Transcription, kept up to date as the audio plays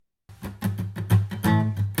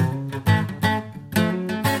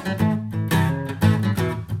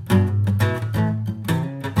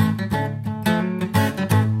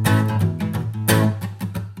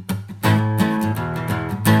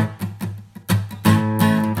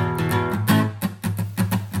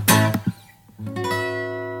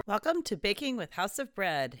Welcome to Baking with House of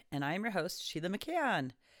Bread, and I'm your host, Sheila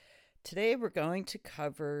McCann. Today we're going to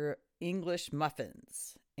cover English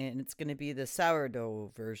muffins, and it's going to be the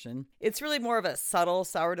sourdough version. It's really more of a subtle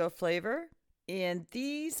sourdough flavor, and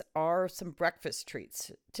these are some breakfast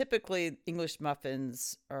treats. Typically, English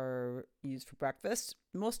muffins are used for breakfast.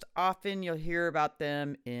 Most often, you'll hear about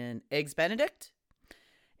them in Eggs Benedict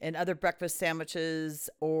and other breakfast sandwiches,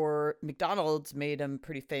 or McDonald's made them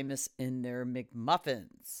pretty famous in their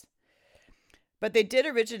McMuffins. But they did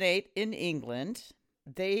originate in England.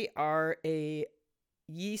 They are a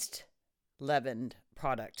yeast leavened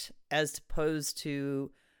product as opposed to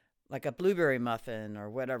like a blueberry muffin or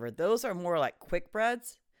whatever. Those are more like quick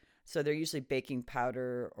breads. So they're usually baking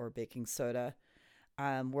powder or baking soda.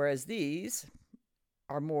 Whereas these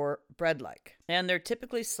are more bread-like. And they're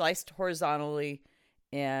typically sliced horizontally,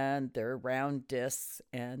 and they're round discs,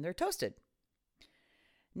 and they're toasted.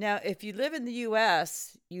 Now, if you live in the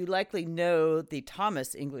U.S., you likely know the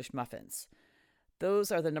Thomas English muffins.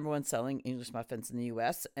 Those are the number one selling English muffins in the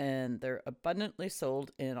U.S., and they're abundantly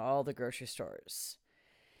sold in all the grocery stores.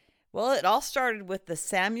 Well, it all started with the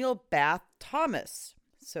Samuel Bath Thomas.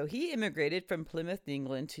 So he immigrated from Plymouth,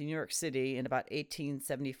 England to New York City in about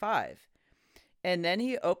 1875. And then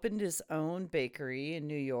he opened his own bakery in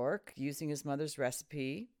New York using his mother's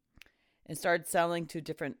recipe and started selling to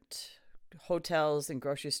different hotels and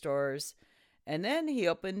grocery stores. And then he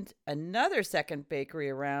opened another second bakery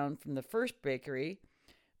around from the first bakery,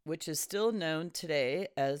 which is still known today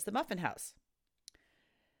as the Muffin House.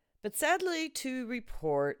 But sadly to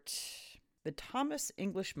report, the Thomas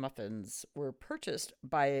English muffins were purchased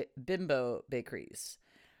by Bimbo Bakeries.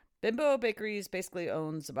 Bimbo Bakeries basically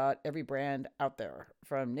owns about every brand out there,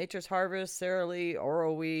 from Nature's Harvest, Sara Lee,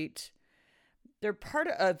 Oro Wheat. They're part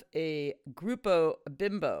of a Grupo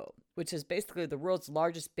Bimbo, which is basically the world's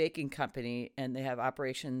largest baking company, and they have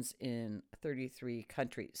operations in 33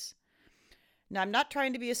 countries. Now, I'm not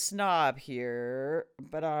trying to be a snob here,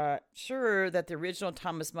 but I'm sure that the original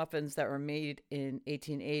Thomas muffins that were made in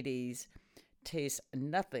 1880s taste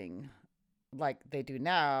nothing like they do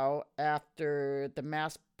now after the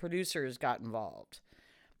mass producers got involved.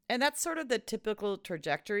 And that's sort of the typical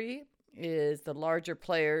trajectory, is the larger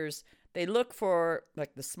players, they look for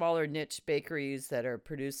like the smaller niche bakeries that are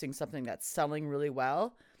producing something that's selling really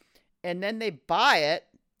well, and then they buy it,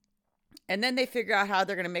 and then they figure out how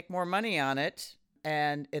they're going to make more money on it.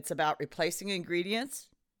 And it's about replacing ingredients,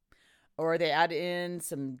 or they add in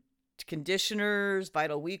some conditioners,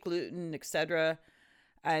 vital wheat gluten, etc.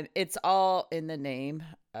 And it's all in the name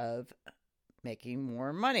of making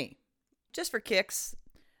more money. Just for kicks,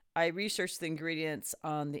 I researched the ingredients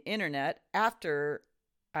on the internet after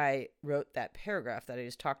I wrote that paragraph that I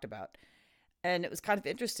just talked about. And it was kind of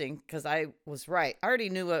interesting because I was right. I already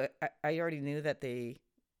knew that they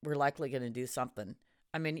were likely going to do something.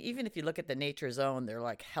 I mean, even if you look at the Nature's Own, they're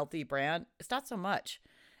like healthy brand. It's not so much.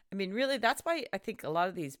 I mean, really, that's why I think a lot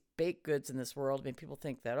of these baked goods in this world, I mean, people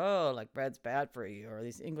think that, oh, like bread's bad for you, or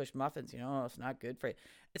these English muffins, it's not good for you.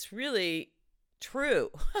 It's really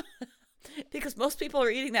true because most people are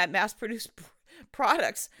eating that mass-produced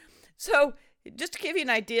products. So just to give you an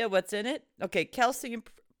idea what's in it, okay, calcium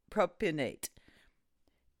propionate.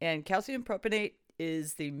 And calcium propionate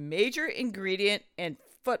is the major ingredient in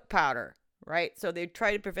foot powder, right? So they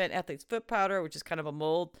try to prevent athlete's foot powder, which is kind of a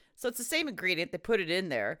mold. So it's the same ingredient. They put it in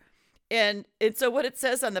there. And so what it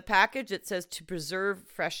says on the package, it says to preserve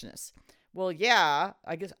freshness. Well, yeah,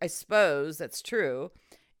 I suppose that's true.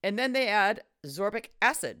 And then they add sorbic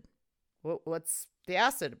acid. What's the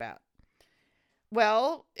acid about?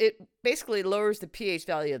 Well, it basically lowers the pH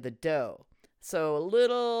value of the dough. So a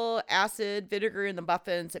little acid, vinegar in the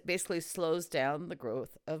muffins, it basically slows down the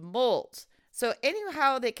growth of molds. So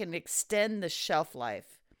anyhow, they can extend the shelf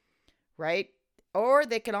life, right? Or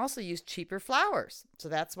they can also use cheaper flours. So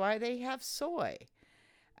that's why they have soy,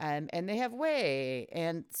 and they have whey,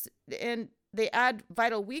 and they add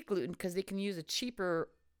vital wheat gluten because they can use a cheaper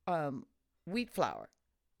wheat flour,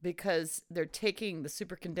 because they're taking the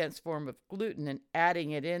super condensed form of gluten and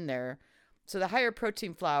adding it in there. So the higher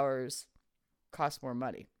protein flours cost more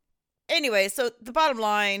money. Anyway, so the bottom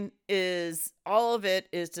line is all of it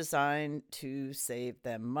is designed to save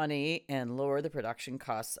them money and lower the production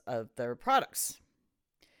costs of their products.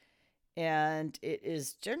 And it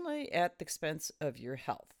is generally at the expense of your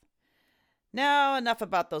health. Now, enough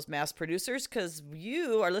about those mass producers, because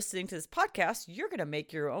you are listening to this podcast, you're going to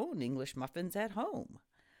make your own English muffins at home.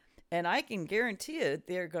 And I can guarantee you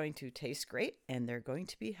they're going to taste great and they're going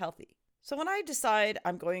to be healthy. So when I decide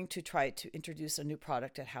I'm going to try to introduce a new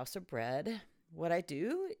product at House of Bread, what I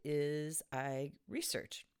do is I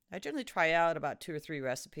research. I generally try out about 2 or 3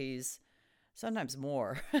 recipes, sometimes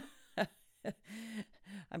more.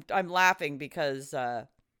 I'm laughing because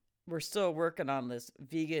we're still working on this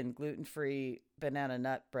vegan, gluten-free banana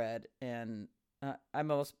nut bread, and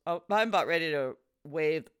I'm about ready to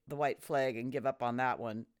wave the white flag and give up on that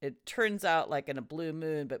one. It turns out like in a blue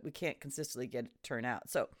moon, but we can't consistently get it to turn out.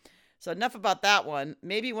 So enough about that one.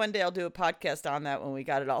 Maybe one day I'll do a podcast on that when we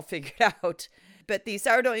got it all figured out. But the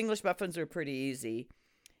sourdough English muffins are pretty easy.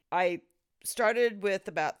 I started with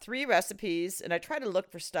about 3 recipes, and I try to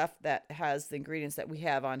look for stuff that has the ingredients that we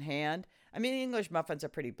have on hand. I mean, English muffins are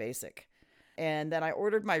pretty basic. And then I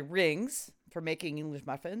ordered my rings for making English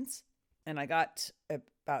muffins, and I got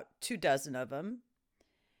about 2 dozen of them.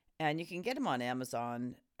 And you can get them on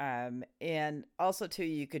Amazon. And also, too,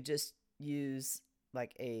 you could just use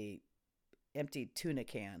like a empty tuna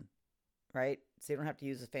can, right? So you don't have to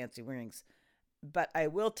use the fancy rings. But I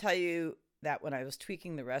will tell you that when I was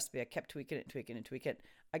tweaking the recipe, I kept tweaking it.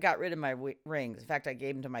 I got rid of my rings. In fact, I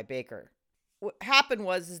gave them to my baker. What happened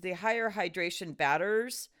was the higher hydration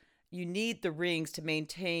batters, you need the rings to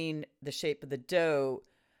maintain the shape of the dough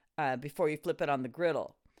before you flip it on the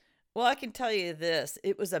griddle. Well, I can tell you this,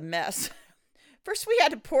 it was a mess. First, we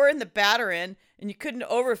had to pour in the batter in, and you couldn't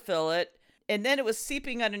overfill it. And then it was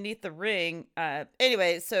seeping underneath the ring.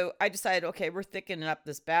 Anyway, so I decided, okay, we're thickening up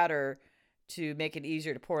this batter to make it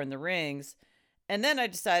easier to pour in the rings. And then I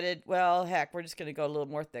decided, well, heck, we're just going to go a little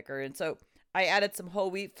more thicker. And so I added some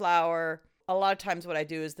whole wheat flour. A lot of times what I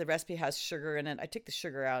do is the recipe has sugar in it. I took the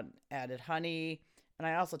sugar out and added honey, and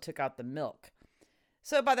I also took out the milk.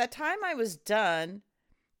 So by the time I was done,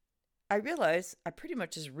 I realized I pretty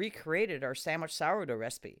much just recreated our sandwich sourdough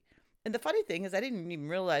recipe. And the funny thing is I didn't even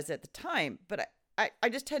realize it at the time, but I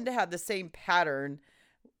just tend to have the same pattern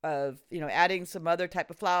of, adding some other type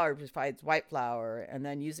of flour besides white flour, and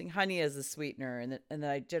then using honey as a sweetener. And then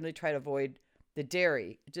I generally try to avoid the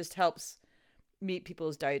dairy. It just helps meet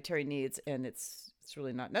people's dietary needs, and it's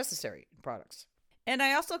really not necessary in products. And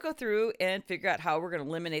I also go through and figure out how we're going to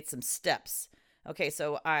eliminate some steps. Okay,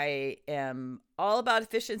 so I am all about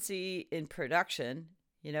efficiency in production.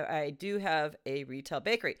 I do have a retail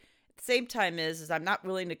bakery. At the same time is I'm not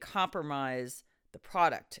willing to compromise the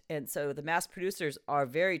product. And so the mass producers are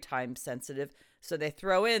very time sensitive. So they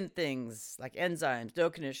throw in things like enzymes, dough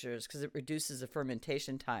conditioners, because it reduces the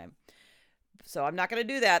fermentation time. So I'm not going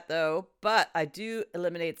to do that though, but I do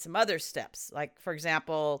eliminate some other steps. Like, for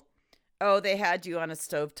example, they had you on a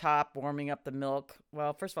stovetop warming up the milk.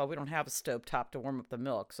 Well, first of all, we don't have a stovetop to warm up the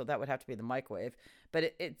milk, so that would have to be the microwave.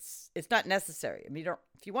 But it's not necessary. I mean,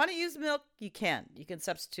 if you want to use milk, you can. You can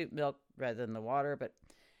substitute milk rather than the water, but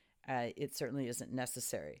it certainly isn't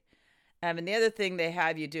necessary. And the other thing they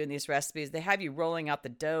have you do in these recipes, they have you rolling out the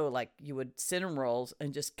dough like you would cinnamon rolls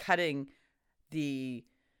and just cutting the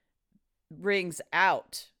rings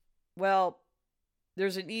out. Well,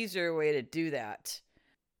 there's an easier way to do that.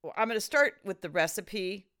 Well, I'm going to start with the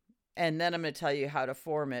recipe, and then I'm going to tell you how to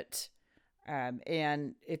form it.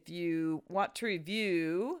 And if you want to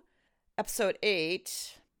review episode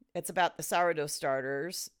 8, it's about the sourdough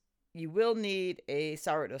starters. You will need a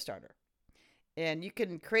sourdough starter. And you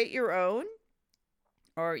can create your own,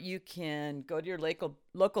 or you can go to your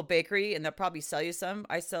local bakery, and they'll probably sell you some.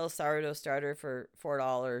 I sell a sourdough starter for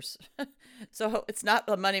 $4. So it's not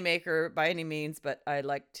a moneymaker by any means, but I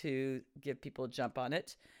like to give people a jump on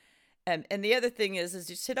it. And the other thing is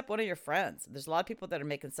just hit up one of your friends. There's a lot of people that are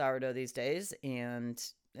making sourdough these days, and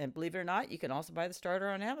believe it or not, you can also buy the starter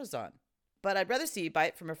on Amazon. But I'd rather see you buy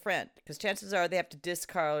it from a friend, because chances are they have to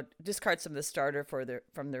discard some of the starter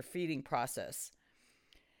from their feeding process.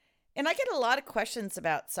 And I get a lot of questions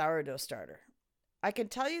about sourdough starter. I can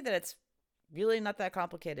tell you that it's really not that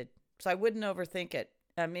complicated, so I wouldn't overthink it.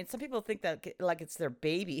 I mean, some people think that like it's their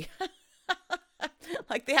baby.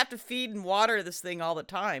 Like they have to feed and water this thing all the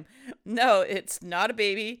time. No, it's not a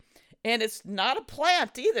baby, and it's not a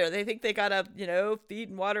plant either. They think they gotta, feed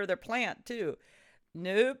and water their plant too.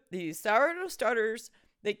 Nope, these sourdough starters,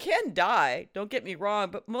 they can die, don't get me wrong,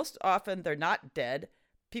 but most often they're not dead.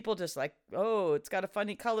 People just like, oh, it's got a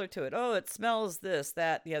funny color to it. Oh, it smells this,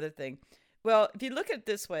 that, the other thing. Well, if you look at it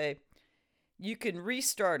this way, you can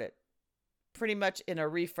restart it pretty much in a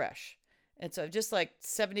refresh. And so just like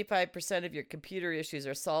 75% of your computer issues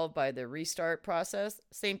are solved by the restart process,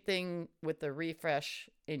 same thing with the refresh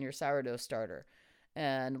in your sourdough starter.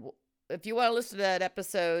 And if you want to listen to that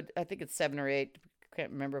episode, I think it's 7 or 8,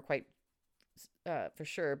 can't remember quite for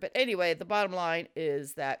sure. But anyway, the bottom line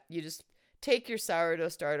is that you just take your sourdough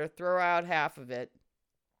starter, throw out half of it,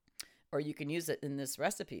 or you can use it in this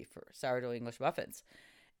recipe for sourdough English muffins.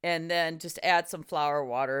 And then just add some flour,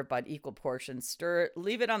 water, about equal portions. Stir it,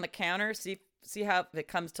 leave it on the counter. See how it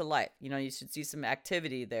comes to life. You should see some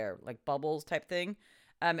activity there, like bubbles type thing.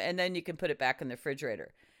 And then you can put it back in the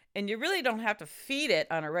refrigerator. And you really don't have to feed it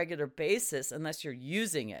on a regular basis unless you're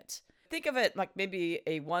using it. Think of it like maybe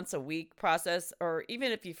a once a week process, or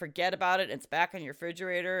even if you forget about it, it's back in your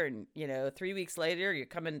refrigerator and, 3 weeks later, you're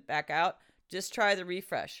coming back out, just try the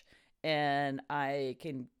refresh. And I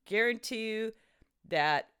can guarantee you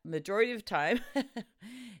that majority of the time,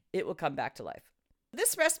 it will come back to life.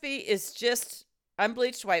 This recipe is just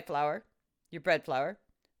unbleached white flour, your bread flour,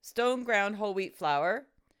 stone ground whole wheat flour,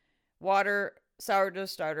 water, sourdough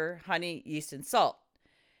starter, honey, yeast, and salt.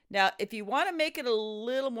 Now, if you want to make it a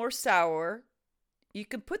little more sour, you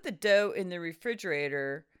can put the dough in the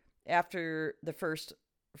refrigerator after the first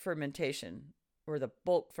fermentation, or the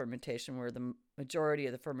bulk fermentation, where the majority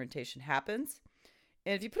of the fermentation happens.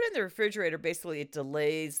 And if you put it in the refrigerator, basically it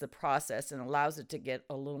delays the process and allows it to get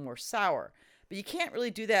a little more sour. But you can't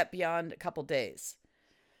really do that beyond a couple days.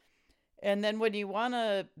 And then when you want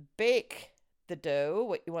to bake the dough,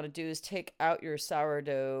 what you want to do is take out your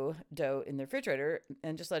sourdough dough in the refrigerator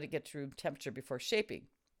and just let it get to room temperature before shaping.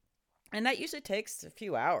 And that usually takes a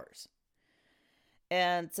few hours.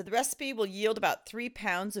 And so the recipe will yield about 3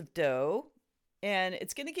 pounds of dough, and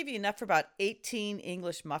it's going to give you enough for about 18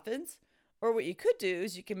 English muffins. Or what you could do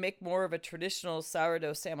is you can make more of a traditional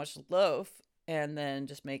sourdough sandwich loaf and then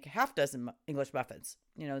just make half dozen English muffins.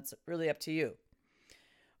 It's really up to you.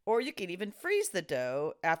 Or you can even freeze the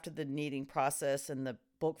dough after the kneading process and the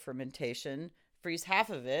bulk fermentation. Freeze half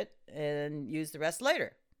of it and use the rest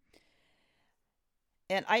later.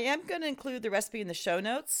 And I am going to include the recipe in the show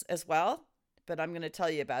notes as well, but I'm going to tell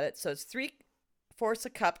you about it. So it's 3/4 a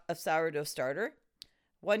cup of sourdough starter,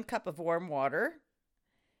 1 cup of warm water,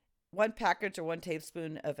 1 package or 1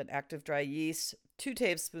 tablespoon of an active dry yeast, 2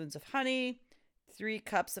 tablespoons of honey, 3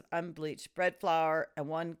 cups of unbleached bread flour, and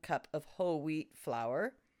 1 cup of whole wheat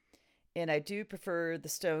flour. And I do prefer the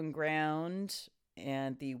stone ground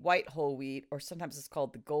and the white whole wheat, or sometimes it's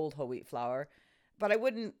called the gold whole wheat flour. But I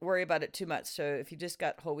wouldn't worry about it too much. So if you just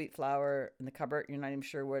got whole wheat flour in the cupboard, you're not even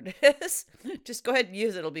sure what it is, just go ahead and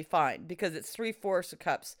use it. It'll be fine, because it's 3/4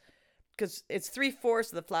 cups. Because it's 3/4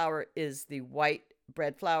 of the flour is the white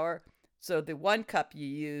bread flour. So the 1 cup you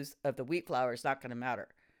use of the wheat flour is not going to matter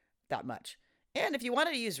that much. And if you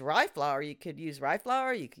wanted to use rye flour, you could use rye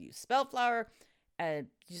flour, you could use spelt flour. And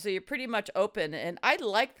so you're pretty much open. And I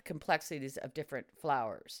like the complexities of different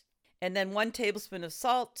flours. And then 1 tablespoon of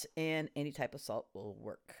salt, and any type of salt will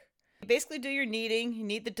work. You basically do your kneading, you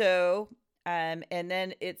knead the dough, and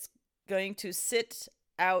then it's going to sit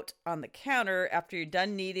out on the counter after you're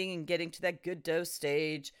done kneading and getting to that good dough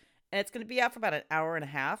stage. And it's going to be out for about an hour and a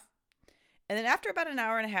half. And then after about an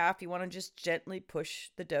hour and a half, you want to just gently push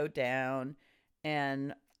the dough down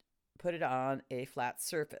and put it on a flat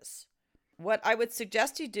surface. What I would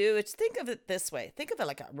suggest you do is think of it this way. Think of it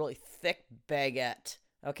like a really thick baguette.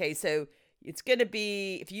 Okay, so it's going to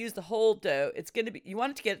be, if you use the whole dough, it's going to be, you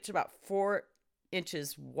want it to get to about 4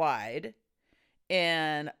 inches wide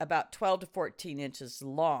and about 12 to 14 inches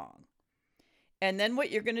long. And then what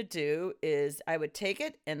you're going to do is I would take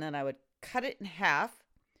it and then I would cut it in half,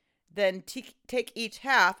 then take each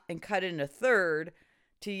half and cut it in a third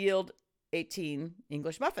to yield 18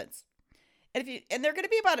 English muffins. And they're going to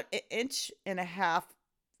be about 1.5 inches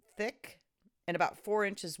thick and about 4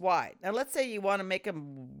 inches wide. Now, let's say you want to make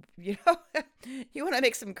them, you want to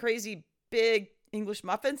make some crazy big English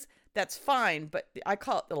muffins. That's fine, but I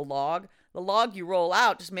call it the log. The log you roll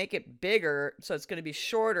out, just make it bigger, so it's going to be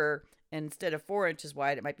shorter. And instead of 4 inches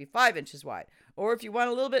wide, it might be 5 inches wide. Or if you want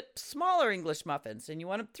a little bit smaller English muffins and you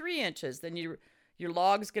want them 3 inches, then your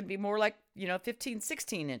log is going to be more like, 15,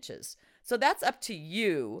 16 inches. So that's up to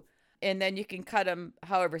you. And then you can cut them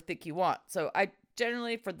however thick you want. So I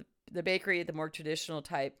generally, for the bakery, the more traditional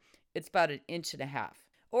type, it's about 1.5 inches.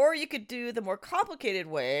 Or you could do the more complicated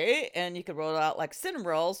way, and you could roll it out like cinnamon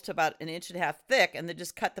rolls to about 1.5 inches thick, and then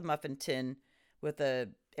just cut the muffin tin with a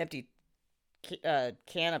empty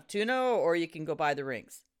can of tuna, or you can go buy the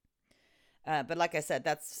rings. But like I said,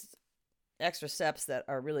 that's extra steps that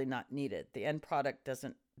are really not needed. The end product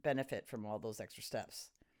doesn't benefit from all those extra steps.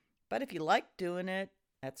 But if you like doing it,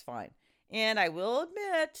 that's fine. And I will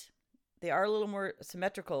admit, they are a little more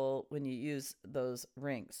symmetrical when you use those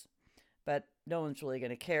rings. But no one's really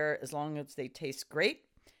going to care as long as they taste great.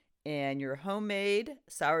 And your homemade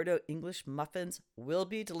sourdough English muffins will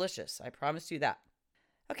be delicious. I promise you that.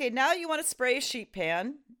 Okay, now you want to spray a sheet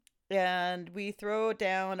pan. And we throw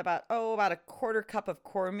down about 1/4 cup of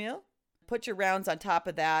cornmeal. put your rounds on top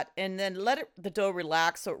of that, and then let the dough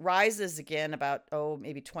relax so it rises again about,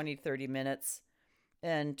 maybe 20 to 30 minutes.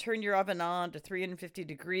 And turn your oven on to 350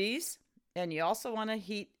 degrees. And you also want to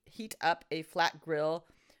heat up a flat grill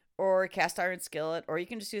or a cast iron skillet, or you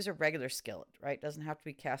can just use a regular skillet, right? It doesn't have to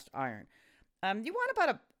be cast iron. You want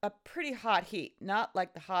about a pretty hot heat, not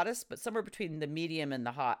like the hottest, but somewhere between the medium and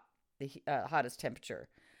the hottest temperature.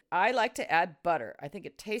 I like to add butter. I think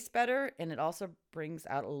it tastes better, and it also brings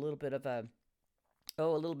out a little bit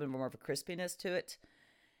more of a crispiness to it.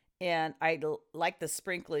 And I like the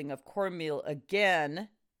sprinkling of cornmeal again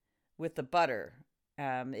with the butter.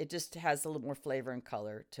 It just has a little more flavor and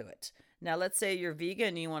color to it. Now, let's say you're vegan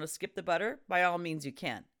and you want to skip the butter. By all means, you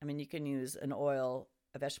can. I mean, you can use an oil,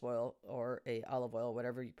 a vegetable oil, or a olive oil,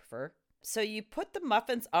 whatever you prefer. So you put the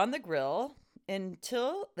muffins on the grill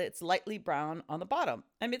until it's lightly brown on the bottom.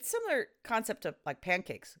 I mean, it's similar concept to like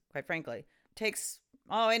pancakes, quite frankly. It takes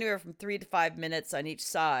anywhere from 3 to 5 minutes on each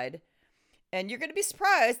side. And you're going to be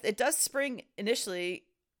surprised. It does spring initially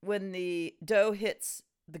when the dough hits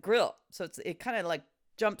the grill. So it kind of like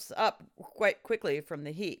jumps up quite quickly from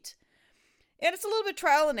the heat. And it's a little bit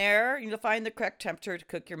trial and error. You'll find the correct temperature to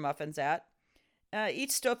cook your muffins at. Each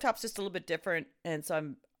stovetop's just a little bit different. And so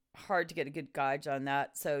I'm hard to get a good gauge on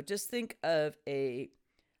that. So just think of a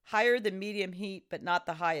higher than medium heat, but not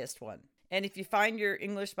the highest one. And if you find your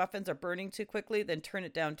English muffins are burning too quickly, then turn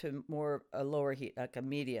it down to more a lower heat, like a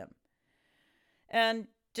medium. And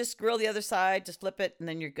just grill the other side, just flip it, and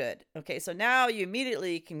then you're good. Okay, so now you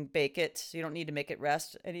immediately can bake it. So you don't need to make it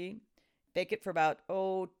rest any. Bake it for about,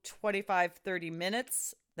 25, 30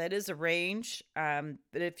 minutes. That is a range. But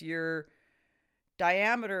if your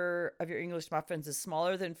diameter of your English muffins is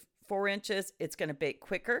smaller than 4 inches, it's going to bake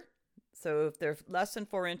quicker. So if they're less than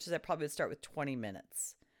 4 inches, I probably would start with 20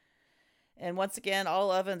 minutes. And once again,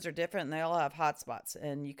 all ovens are different and they all have hot spots,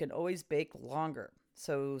 and you can always bake longer.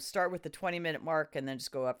 So start with the 20-minute mark and then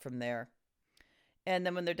just go up from there. And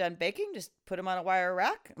then when they're done baking, just put them on a wire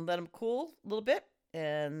rack and let them cool a little bit,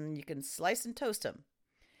 and you can slice and toast them.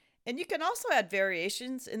 And you can also add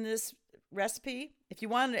variations in this recipe. If you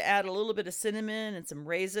wanted to add a little bit of cinnamon and some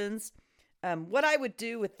raisins, what I would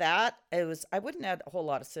do with that is I wouldn't add a whole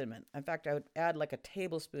lot of cinnamon. In fact, I would add like a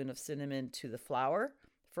tablespoon of cinnamon to the flour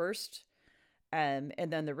first. And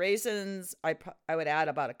then the raisins, I would add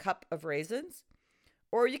about a cup of raisins.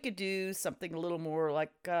 Or you could do something a little more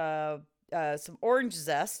like some orange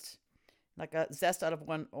zest, like a zest out of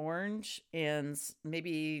one orange, and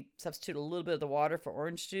maybe substitute a little bit of the water for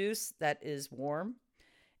orange juice that is warm,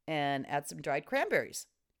 and add some dried cranberries.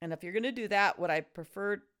 And if you're going to do that, what I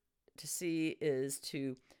prefer to see is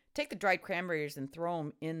to take the dried cranberries and throw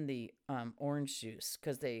them in the orange juice,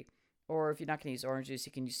 or if you're not going to use orange juice,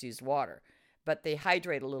 you can just use water. But they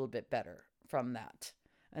hydrate a little bit better from that,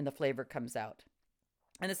 and the flavor comes out.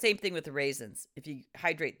 And the same thing with the raisins. If you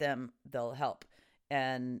hydrate them, they'll help.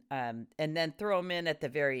 And then throw them in at the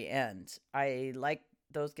very end. I like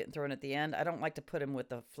those getting thrown at the end. I don't like to put them with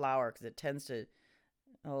the flour because it tends to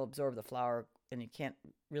absorb the flour, and you can't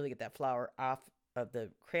really get that flour off of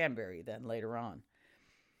the cranberry then later on.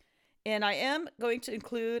 And I am going to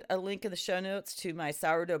include a link in the show notes to my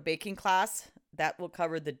sourdough baking class. That will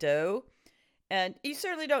cover the dough. And you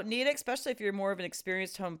certainly don't need it, especially if you're more of an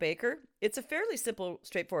experienced home baker. It's a fairly simple,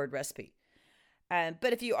 straightforward recipe.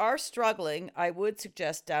 But if you are struggling, I would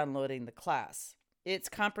suggest downloading the class. It's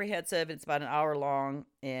comprehensive. It's about an hour long,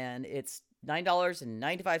 and it's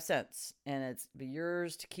 $9.95. And it's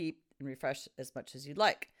yours to keep and refresh as much as you'd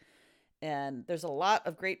like. And there's a lot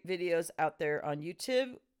of great videos out there on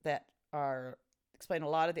YouTube that explain a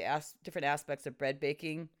lot of the different aspects of bread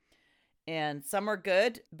baking. And some are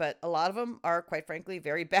good, but a lot of them are, quite frankly,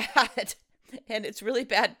 very bad. And it's really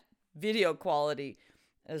bad video quality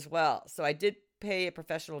as well. So I did pay a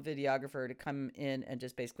professional videographer to come in and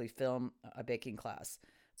just basically film a baking class.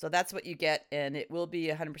 So that's what you get, and it will be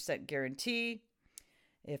 100% guarantee.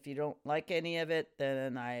 If you don't like any of it,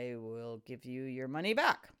 then I will give you your money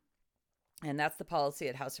back. And that's the policy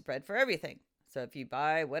at House of Bread for everything. So if you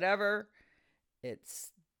buy whatever,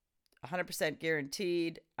 it's 100%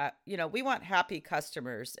 guaranteed. We want happy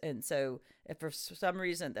customers. And so if for some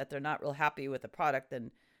reason that they're not real happy with the product, then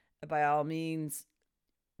by all means,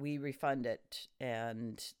 we refund it.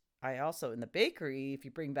 And I also, in the bakery, if you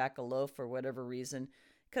bring back a loaf for whatever reason,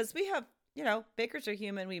 because we have, bakers are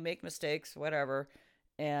human. We make mistakes, whatever.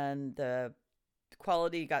 And the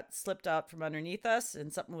quality got slipped out from underneath us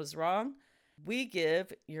and something was wrong. We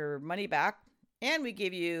give your money back. And we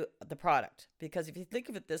give you the product, because if you think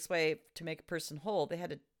of it this way, to make a person whole, they had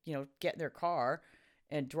to, get in their car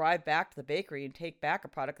and drive back to the bakery and take back a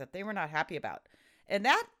product that they were not happy about. And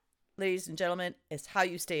that ladies and gentlemen, is how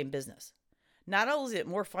you stay in business. Not only is it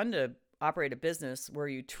more fun to operate a business where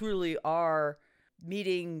you truly are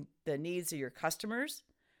meeting the needs of your customers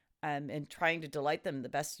and trying to delight them the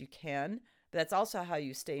best you can, but that's also how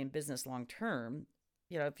you stay in business long term.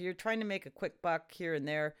 If you're trying to make a quick buck here and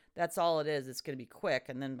there, that's all it is. It's going to be quick.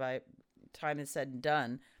 And then by the time it's said and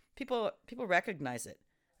done, people recognize it.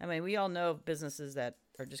 I mean, we all know of businesses that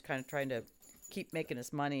are just kind of trying to keep making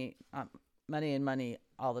us money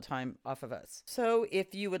all the time off of us. So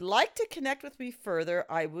if you would like to connect with me further,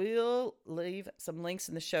 I will leave some links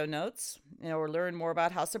in the show notes, or learn more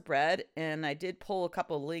about House of Bread. And I did pull a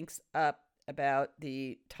couple links up about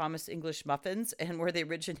the Thomas English muffins and where they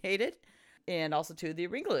originated, and also to the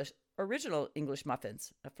original English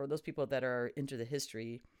muffins for those people that are into the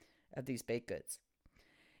history of these baked goods.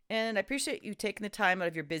 And I appreciate you taking the time out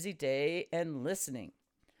of your busy day and listening.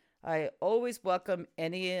 I always welcome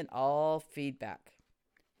any and all feedback.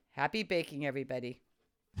 Happy baking, everybody.